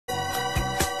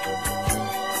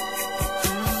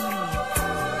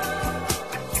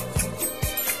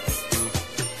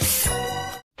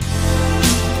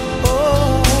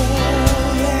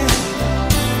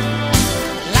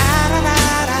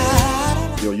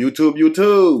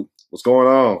YouTube, what's going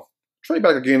on? Trey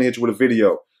back again to hit you with a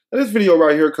video. Now this video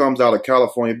right here comes out of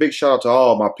California. Big shout out to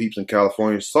all my peeps in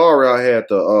California. Sorry I had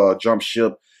to jump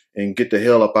ship and get the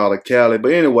hell up out of Cali.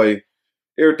 But anyway,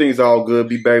 everything's all good.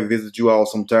 Be back to visit you all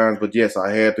sometimes. But yes,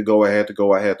 I had to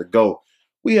go.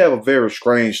 We have a very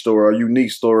strange story, a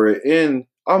unique story. And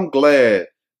I'm glad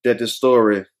that this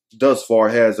story thus far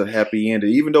has a happy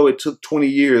ending. Even though it took 20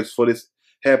 years for this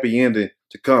happy ending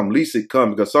to come. At least it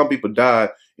comes, because some people died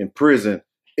in prison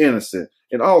innocent.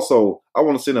 And also, I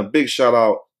want to send a big shout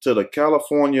out to the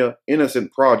California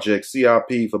Innocent Project,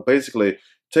 CIP, for basically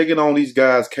taking on these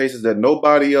guys' cases that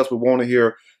nobody else would want to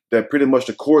hear, that pretty much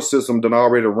the court system done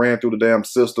already ran through the damn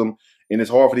system. And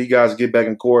it's hard for these guys to get back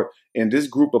in court. And this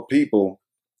group of people,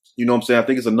 you know what I'm saying, I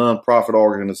think it's a non-profit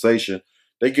organization.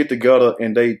 They get together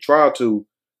and they try to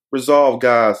resolve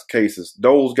guys' cases,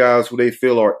 those guys who they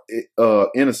feel are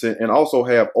innocent, and also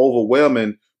have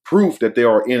overwhelming proof that they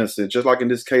are innocent. Just like in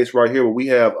this case right here, where we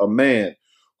have a man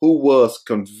who was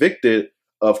convicted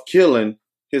of killing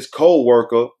his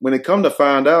co-worker. When it come to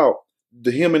find out,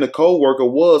 him and the co-worker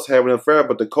was having an affair,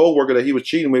 but the co-worker that he was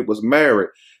cheating with was married.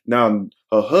 Now,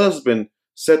 her husband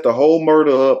set the whole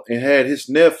murder up and had his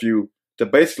nephew to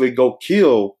basically go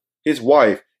kill his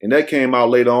wife. And that came out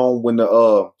later on when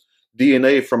the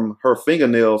DNA from her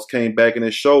fingernails came back, and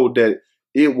it showed that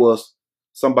it was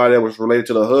somebody that was related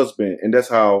to the husband. And that's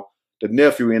how the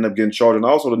nephew ended up getting charged. And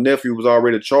also the nephew was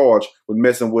already charged with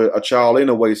messing with a child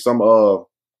anyway, some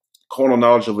carnal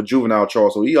knowledge of a juvenile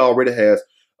charge. So he already has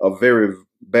a very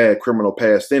bad criminal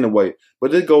past anyway.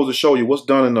 But it goes to show you, what's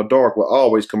done in the dark will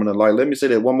always come in the light. Let me say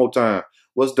that one more time.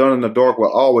 What's done in the dark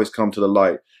will always come to the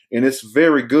light. And it's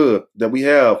very good that we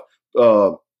have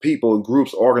people,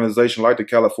 groups, organizations like the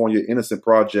California Innocent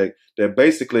Project that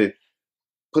basically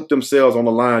put themselves on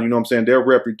the line, you know what I'm saying, their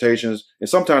reputations and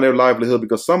sometimes their livelihood,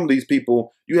 because some of these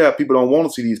people, you have people don't want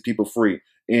to see these people free.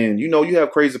 And, you know, you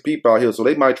have crazy people out here, so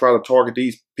they might try to target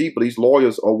these people, these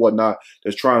lawyers or whatnot,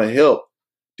 that's trying to help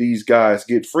these guys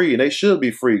get free. And they should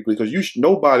be free, because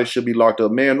nobody should be locked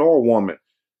up, man or woman,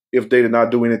 if they did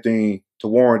not do anything to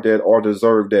warrant that or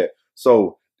deserve that.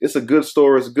 So it's a good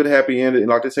story. It's a good happy ending. And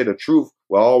like they say, the truth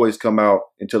will always come out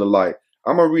into the light.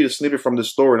 I'm going to read a snippet from this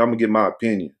story and I'm going to give my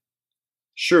opinion.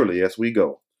 Surely, as we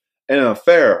go. An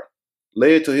affair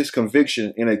led to his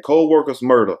conviction in a co-worker's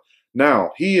murder.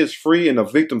 Now, he is free and the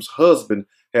victim's husband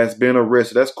has been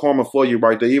arrested. That's karma for you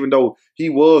right there, even though he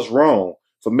was wrong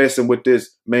for messing with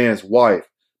this man's wife.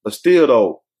 But still,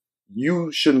 though,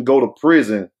 you shouldn't go to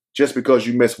prison just because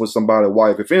you mess with somebody's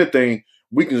wife. If anything,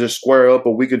 we can just square up,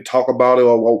 or we can talk about it,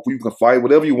 or we can fight,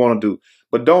 whatever you want to do.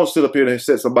 But don't sit up here and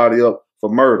set somebody up for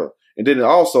murder. And then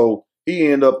also, he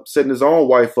ended up setting his own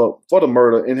wife up for the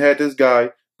murder and had this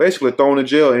guy basically thrown in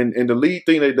jail. And the lead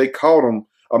thing they caught him,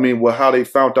 how they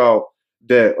found out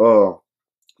that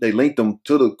they linked him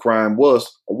to the crime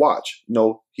was a watch. You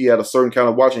know, he had a certain kind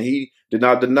of watch, and he did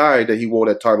not deny that he wore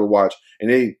that type of watch. And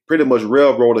they pretty much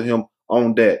railroaded him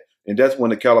on that. And that's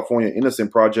when the California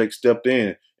Innocent Project stepped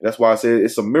in. And that's why I said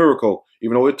it's a miracle,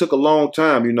 even though it took a long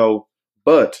time, you know,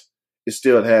 but it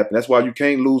still happened. That's why you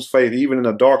can't lose faith, even in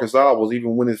the darkest hours,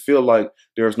 even when it feels like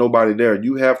there's nobody there.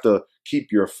 You have to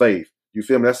keep your faith. You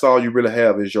feel me? That's all you really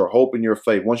have, is your hope and your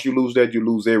faith. Once you lose that, you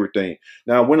lose everything.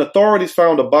 Now, when authorities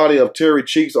found the body of Terry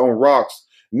Cheeks on rocks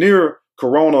near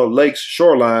Corona Lake's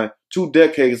shoreline 2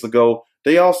 decades ago,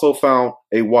 they also found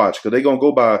a watch, because they're going to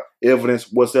go by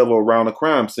evidence whatsoever around the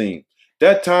crime scene.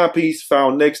 That timepiece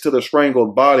found next to the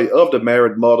strangled body of the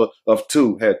married mother of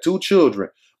two, had 2 children,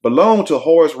 belonged to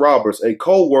Horace Roberts, a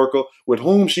co-worker with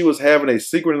whom she was having a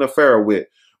secret affair with.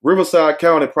 Riverside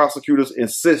County prosecutors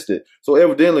insisted. So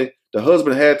evidently, the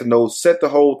husband had to know, set the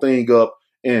whole thing up,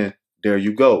 and there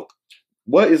you go.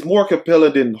 What is more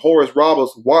compelling than Horace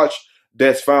Roberts' watch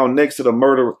that's found next to the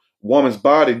murdered woman's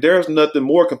body? There's nothing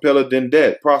more compelling than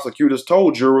that, prosecutors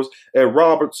told jurors at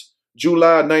Roberts'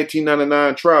 July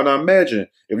 1999 trial. Now imagine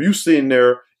if you sitting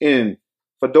there, and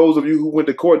for those of you who went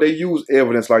to court, they use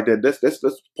evidence like that.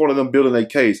 That's part of them building a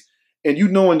case. And you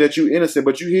knowing that you're innocent,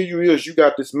 but you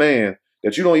got this man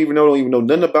that you don't even know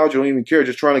nothing about, you don't even care,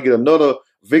 just trying to get another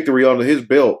victory under his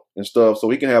belt and stuff, so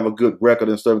he can have a good record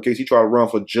and stuff in case he try to run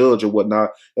for judge or whatnot.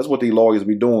 That's what these lawyers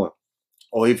be doing.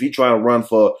 Or if he trying to run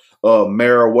for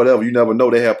mayor or whatever, you never know.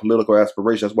 They have political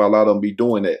aspirations. That's why a lot of them be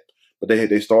doing that. But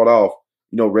they start off,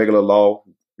 regular law,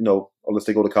 unless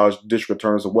they go to college, district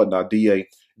attorneys or whatnot, DA,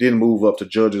 then move up to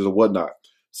judges or whatnot.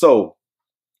 So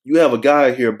you have a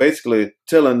guy here basically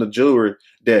telling the jury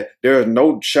that there is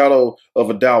no shadow of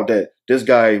a doubt that this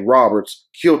guy Roberts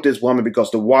killed this woman because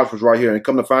the watch was right here. And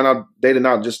come to find out, they did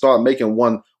not just start making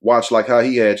one watch like how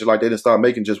he had, just like they didn't start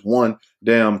making just one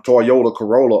damn Toyota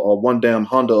Corolla or one damn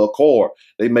Honda Accord.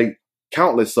 They make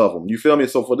countless of them. You feel me?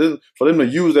 So for them to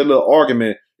use that little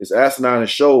argument is asinine and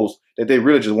shows that they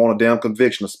really just want a damn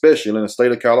conviction, especially in the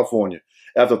state of California.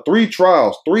 After three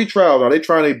trials, now they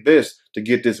trying their best to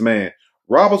get this man.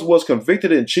 Roberts was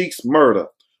convicted in Cheek's murder,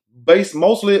 based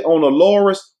mostly on a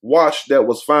Loris watch that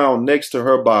was found next to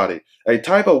her body. A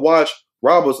type of watch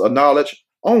Roberts acknowledged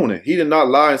owning. He did not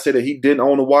lie and say that he didn't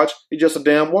own a watch. It's just a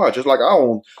damn watch. It's like I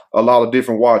own a lot of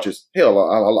different watches. Hell,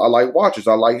 I like watches.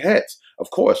 I like hats. Of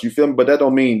course, you feel me? But that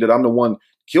don't mean that I'm the one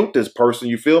killed this person,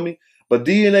 you feel me? But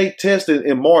DNA tested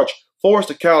in March forced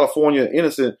the California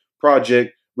Innocent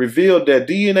Project revealed that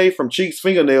DNA from Cheek's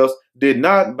fingernails did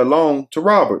not belong to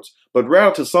Roberts, but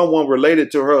rather to someone related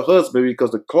to her husband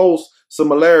because the close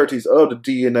similarities of the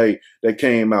DNA that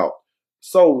came out.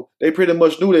 So they pretty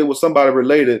much knew there was somebody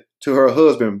related to her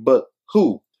husband, but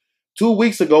who? 2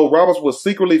 weeks ago, Roberts was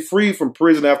secretly freed from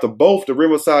prison after both the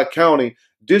Riverside County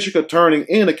District Attorney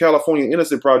and the California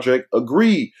Innocent Project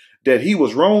agreed that he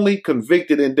was wrongly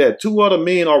convicted and that two other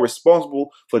men are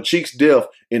responsible for Cheek's death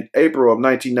in April of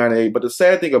 1998. But the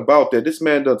sad thing about that, this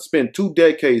man done spent 2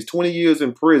 decades, 20 years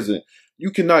in prison. You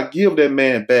cannot give that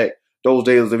man back those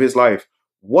days of his life.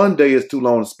 1 day is too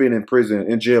long to spend in prison,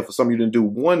 in jail for something you didn't do.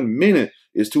 1 minute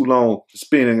is too long to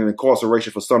spend in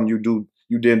incarceration for something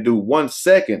you didn't do. 1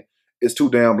 second is too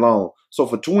damn long. So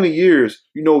for 20 years,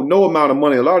 no amount of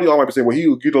money. A lot of y'all might be saying, well, he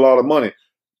would get a lot of money.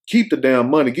 Keep the damn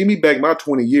money. Give me back my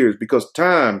 20 years because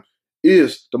time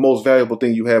is the most valuable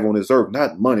thing you have on this earth.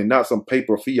 Not money, not some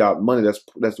paper fiat money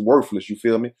that's worthless. You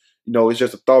feel me? It's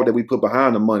just a thought that we put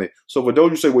behind the money. So for those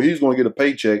who say, well, he's going to get a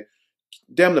paycheck,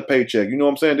 damn the paycheck. You know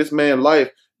what I'm saying? This man's life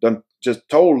done just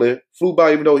totally flew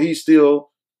by, even though he's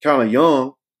still kind of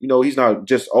young. He's not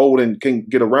just old and can't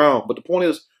get around. But the point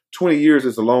is, 20 years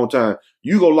is a long time.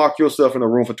 You go lock yourself in a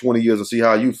room for 20 years and see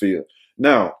how you feel.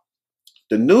 Now,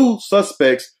 the new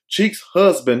suspects, Cheek's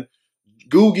husband,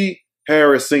 Googie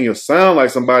Harris Sr., sound like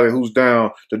somebody who's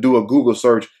down to do a Google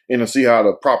search and to see how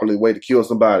to properly way to kill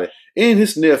somebody. And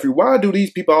his nephew, why do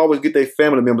these people always get their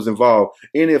family members involved?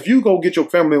 And if you go get your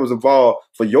family members involved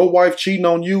for your wife cheating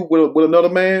on you with another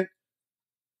man,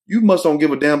 you must don't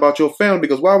give a damn about your family,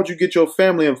 because why would you get your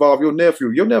family involved? Your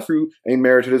nephew ain't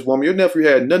married to this woman. Your nephew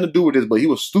had nothing to do with this, but he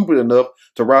was stupid enough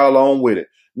to ride along with it.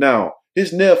 Now,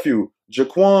 his nephew,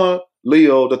 Jaquan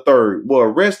Leo III,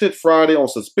 was arrested Friday on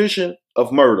suspicion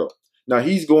of murder. Now,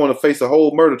 he's going to face a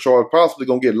whole murder charge, possibly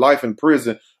going to get life in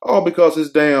prison, all because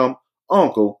his damn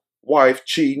uncle, wife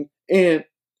cheating, and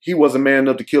he wasn't man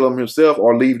enough to kill him himself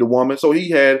or leave the woman, so he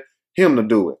had him to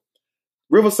do it.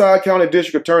 Riverside County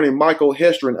District Attorney Michael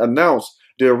Hestrin announced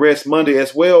the arrest Monday,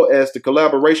 as well as the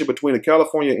collaboration between the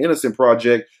California Innocent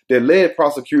Project that led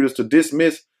prosecutors to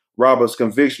dismiss Roberts'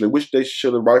 conviction, which they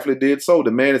should have rightfully did so.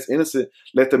 The man is innocent.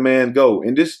 Let the man go.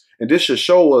 And this should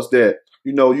show us that,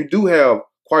 you do have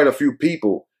quite a few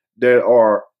people that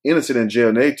are innocent in jail.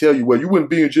 And they tell you, well, you wouldn't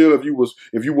be in jail if you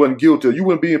wasn't guilty. You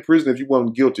wouldn't be in prison if you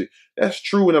wasn't guilty. That's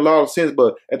true in a lot of sense,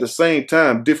 but at the same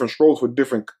time, different strokes for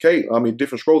different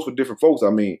folks.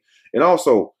 And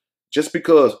also, just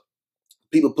because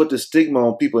people put the stigma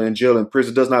on people in jail and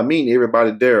prison does not mean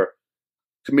everybody there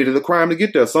committed a crime to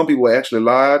get there. Some people actually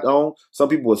lied on. Some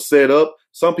people were set up.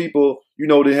 Some people,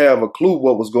 didn't have a clue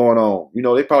what was going on.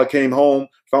 They probably came home,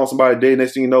 found somebody dead.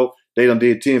 Next thing you know, they done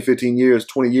did 10, 15 years,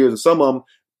 20 years. And some of them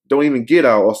don't even get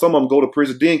out. Or some of them go to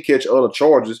prison, then catch other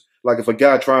charges. Like if a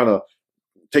guy trying to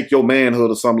take your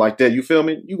manhood or something like that, you feel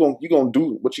me? You gonna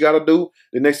do what you got to do.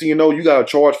 The next thing you know, you got a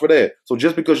charge for that. So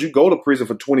just because you go to prison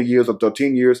for 20 years or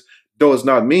 10 years does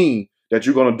not mean that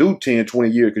you're going to do 10, 20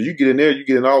 years. Because you get in there, you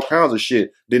get in all kinds of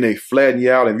shit. Then they flatten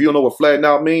you out. And if you don't know what flatten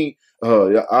out mean,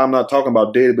 I'm not talking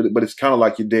about dead, but it's kind of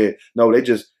like you're dead. No, they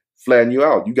just flatten you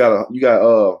out. You got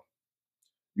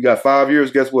 5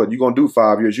 years. Guess what? You're going to do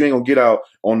 5 years. You ain't going to get out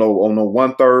on no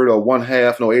 1/3 or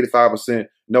 1/2, no 85%.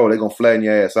 No, they're going to flatten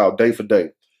your ass out day for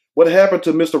day. What happened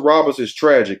to Mr. Roberts is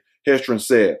tragic, Hestrin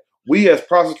said. We as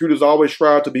prosecutors always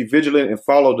strive to be vigilant and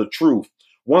follow the truth.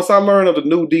 Once I learned of the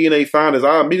new DNA findings,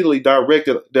 I immediately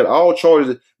directed that all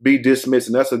charges be dismissed,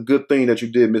 and that's a good thing that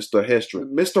you did, Mr.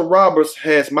 Hestrin. Mr. Roberts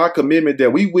has my commitment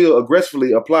that we will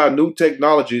aggressively apply new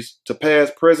technologies to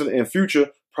past, present, and future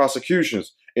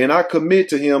prosecutions, and I commit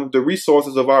to him the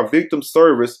resources of our victim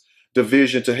service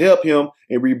division to help him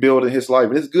in rebuilding his life.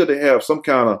 And it's good to have some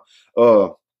kind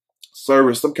of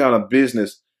service, some kind of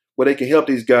business where they can help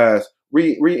these guys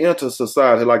re-enter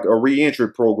society, like a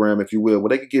re-entry program, if you will, where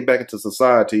they can get back into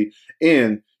society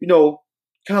and,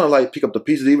 kind of like pick up the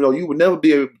pieces, even though you would never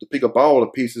be able to pick up all the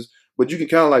pieces, but you can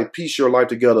kind of like piece your life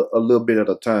together a little bit at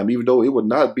a time, even though it would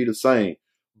not be the same.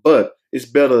 But it's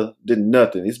better than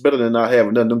nothing. It's better than not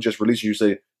having nothing. Them just releasing you,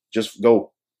 say, just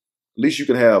go. At least you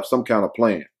can have some kind of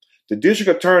plan. The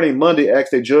district attorney Monday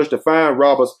asked a judge to find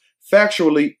Roberts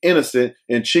factually innocent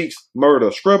in Cheek's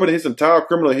murder, scrubbing his entire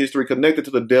criminal history connected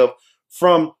to the death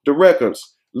from the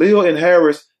records. Leal and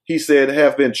Harris, he said,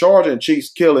 have been charged in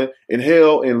Cheek's killing and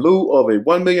held in lieu of a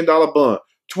 $1 million bond.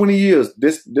 20 years,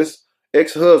 this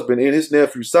ex-husband and his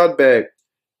nephew sat back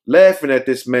laughing at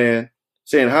this man,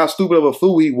 saying how stupid of a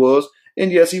fool he was.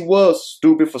 And yes, he was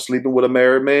stupid for sleeping with a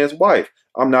married man's wife.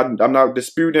 I'm not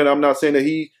disputing it. I'm not saying that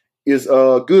he is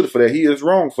good for that. He is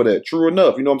wrong for that. True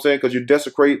enough. You know what I'm saying? Because you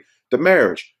desecrate the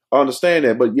marriage. I understand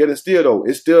that. But yet and still, though,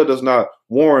 it still does not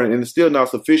warrant, and it's still not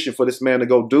sufficient for this man to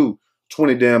go do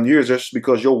 20 damn years just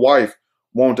because your wife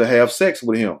wanted to have sex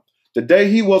with him. The day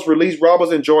he was released,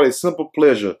 Roberts enjoyed a simple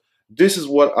pleasure. This is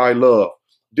what I love.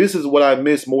 This is what I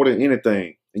miss more than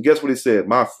anything. And guess what he said?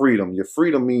 My freedom. Your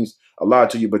freedom means a lot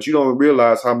to you, but you don't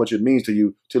realize how much it means to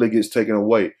you till it gets taken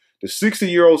away. The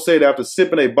 60-year-old said after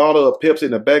sipping a bottle of Pepsi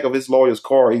in the back of his lawyer's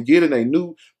car, he getting a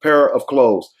new pair of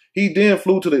clothes. He then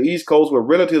flew to the East Coast where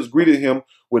relatives greeted him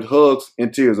with hugs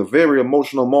and tears. A very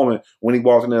emotional moment when he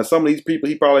walked in there. Some of these people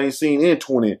he probably ain't seen in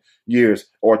 20 years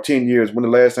or 10 years when the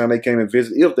last time they came and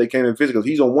visit, if they came and visit, because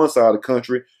he's on one side of the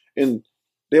country and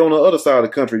they're on the other side of the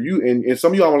country. And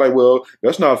some of y'all are like, well,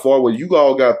 that's not far. Well, you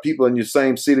all got people in your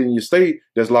same city in your state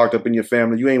that's locked up in your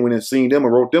family. You ain't went and seen them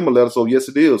or wrote them a letter. So yes,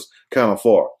 it is kind of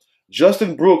far.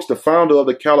 Justin Brooks, the founder of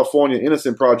the California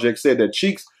Innocent Project, said that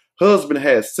Cheek's husband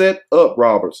had set up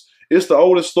Roberts. It's the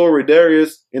oldest story there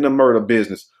is in the murder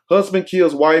business. Husband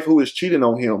kills wife who is cheating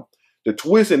on him. The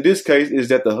twist in this case is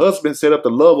that the husband set up the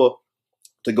lover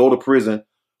to go to prison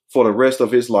for the rest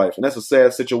of his life. And that's a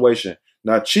sad situation.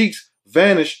 Now, Cheeks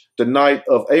vanished the night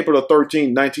of April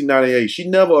 13, 1998. She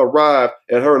never arrived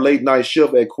at her late night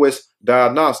shift at Quest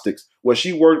Diagnostics, where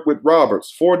she worked with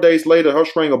Roberts. 4 days later, her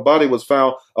strangled body was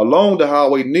found along the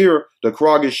highway near the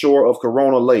Croggy shore of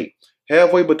Corona Lake,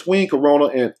 halfway between Corona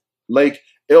and Lake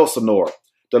Elsinore.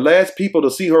 The last people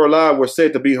to see her alive were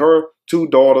said to be her 2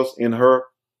 daughters and her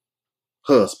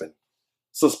husband.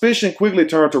 Suspicion quickly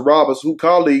turned to Roberts, who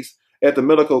colleagues at the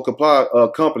medical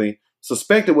company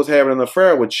suspected was having an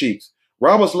affair with Cheeks.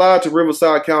 Roberts lied to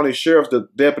Riverside County Sheriff's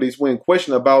deputies when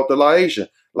questioned about the liaison.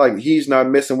 Like, he's not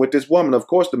messing with this woman. Of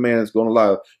course the man is going to lie.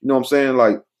 You know what I'm saying?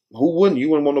 Like, who wouldn't? You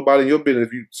wouldn't want nobody in your business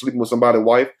if you sleeping with somebody's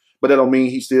wife. But that don't mean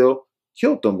he still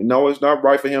killed them. You know, it's not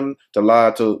right for him to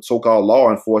lie to so-called law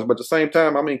enforcement. But at the same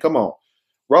time, I mean, come on.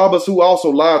 Roberts, who also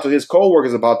lied to his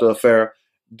co-workers about the affair,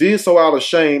 did so out of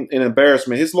shame and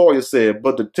embarrassment. His lawyer said,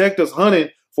 but detectives hunting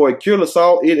for a killer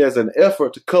saw it as an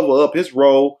effort to cover up his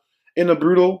role in the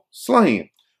brutal slaying.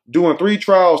 During 3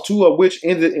 trials, 2 of which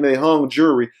ended in a hung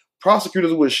jury,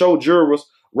 prosecutors would show jurors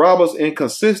Roberts'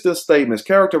 inconsistent statements,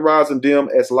 characterizing them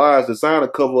as lies designed to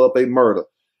cover up a murder.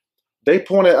 They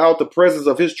pointed out the presence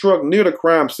of his truck near the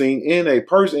crime scene and a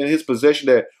purse in his possession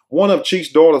that one of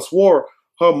Cheek's daughters swore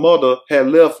her mother had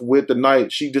left with the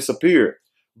night she disappeared.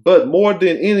 But more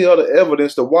than any other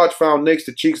evidence, the watch found next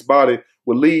to Cheek's body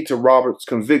would lead to Roberts'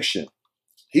 conviction.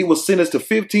 He was sentenced to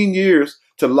 15 years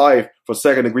to life for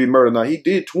second-degree murder. Now, he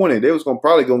did 20. They was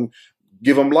probably going to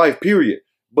give him life, period.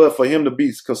 But for him to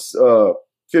be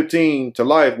 15 to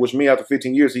life, which means after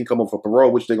 15 years, he can come up for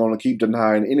parole, which they're going to keep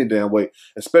denying any damn way,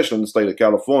 especially in the state of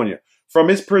California. From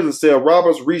his prison cell,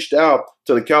 Roberts reached out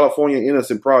to the California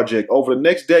Innocent Project. Over the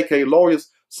next decade, lawyers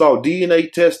saw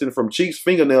DNA testing from Cheek's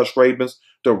fingernail scrapings,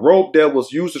 the rope that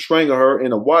was used to strangle her,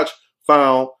 and a watch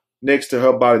found next to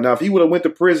her body. Now, if he would have went to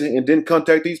prison and didn't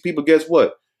contact these people, guess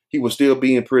what? He would still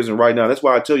be in prison right now. That's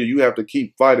why I tell you, you have to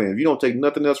keep fighting. If you don't take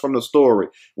nothing else from the story,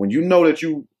 when you know that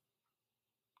you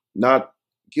not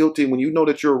guilty, when you know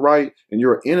that you're right and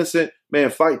you're innocent, man,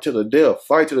 fight to the death.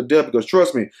 Fight to the death, because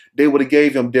trust me, they would have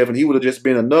gave him death and he would have just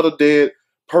been another dead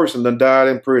person that died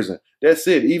in prison. That's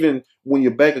it. Even when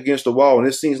you're back against the wall and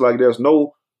it seems like there's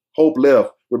no hope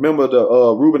left. Remember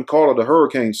the Reuben Carter, the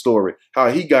hurricane story, how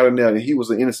he got in there and he was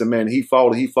an innocent man. And he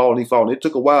fought. And it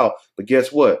took a while, but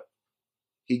guess what?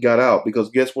 He got out, because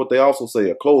guess what they also say?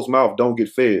 A closed mouth don't get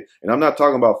fed. And I'm not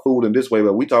talking about food in this way,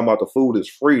 but we talking about the food is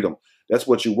freedom. That's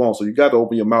what you want. So you got to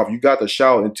open your mouth. You got to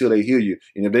shout until they hear you.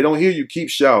 And if they don't hear you, keep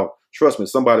shouting. Trust me,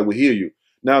 somebody will hear you.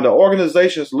 Now, the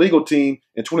organization's legal team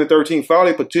in 2013 filed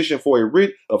a petition for a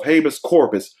writ of habeas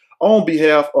corpus on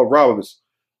behalf of Roberts.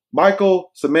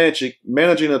 Michael Semanchik,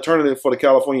 managing attorney for the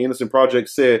California Innocent Project,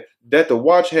 said that the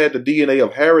watch had the DNA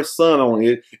of Harris' son on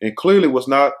it and clearly was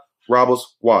not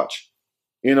Roberts' watch.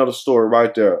 End of the story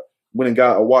right there. went and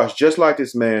got a watch just like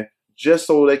this man, just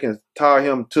so they can tie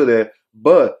him to that.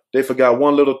 But they forgot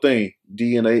one little thing: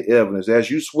 DNA evidence.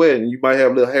 As you sweat, and you might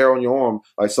have a little hair on your arm,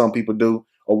 like some people do,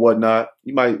 or whatnot.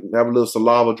 You might have a little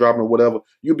saliva dropping or whatever.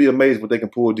 You'll be amazed what they can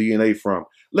pull DNA from.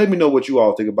 Let me know what you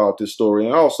all think about this story.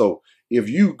 And also, if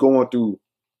you going through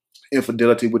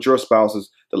infidelity with your spouses,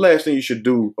 the last thing you should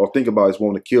do or think about is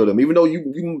wanting to kill them. Even though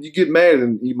you get mad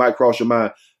and you might cross your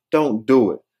mind, don't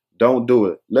do it. Don't do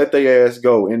it. Let their ass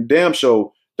go. And damn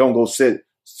sure, don't go set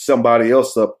somebody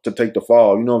else up to take the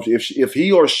fall. You know, if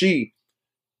he or she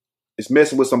is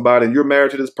messing with somebody and you're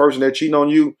married to this person, they're cheating on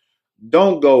you,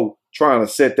 don't go trying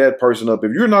to set that person up.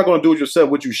 If you're not going to do it yourself,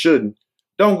 which you shouldn't,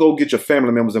 don't go get your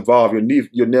family members involved,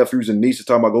 your nephews and nieces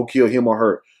talking about go kill him or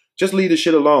her. Just leave this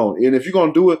shit alone. And if you're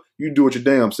going to do it, you do it your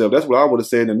damn self. That's what I would have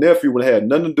said. And the nephew would have had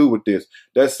nothing to do with this.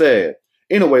 That's sad.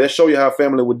 Anyway, let's show you how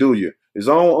family would do you. His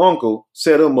own uncle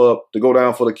set him up to go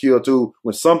down for the kill too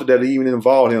with something that even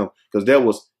involved him, because that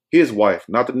was his wife,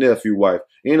 not the nephew wife.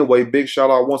 Anyway, big shout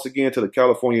out once again to the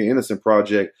California Innocent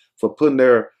Project for putting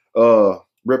their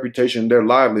reputation, their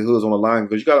livelihoods on the line,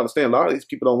 because you got to understand, a lot of these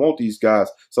people don't want these guys,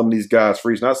 some of these guys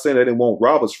free. It's not saying they didn't want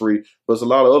robbers free, but it's a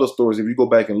lot of other stories. If you go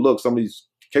back and look, some of these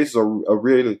cases are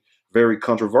really very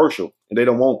controversial, and they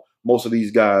don't want most of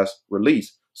these guys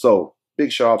released. So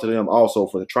big shout out to them also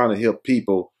for trying to help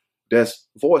people that's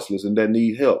voiceless and that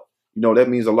need help. You know, that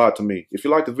means a lot to me. If you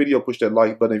like the video, push that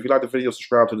like button. If you like the video,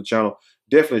 subscribe to the channel.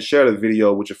 Definitely share the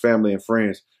video with your family and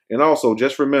friends. And also,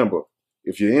 just remember,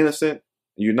 if you're innocent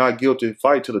and you're not guilty,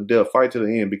 fight to the death, fight to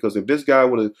the end. Because if this guy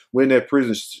would have went in that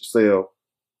prison cell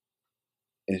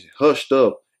and hushed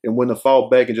up and wouldn't have fought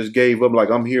back and just gave up like,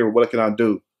 I'm here, what can I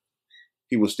do?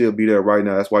 He will still be there right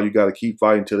now. That's why you got to keep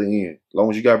fighting to the end. As long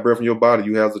as you got breath in your body,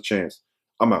 you have the chance.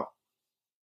 I'm out.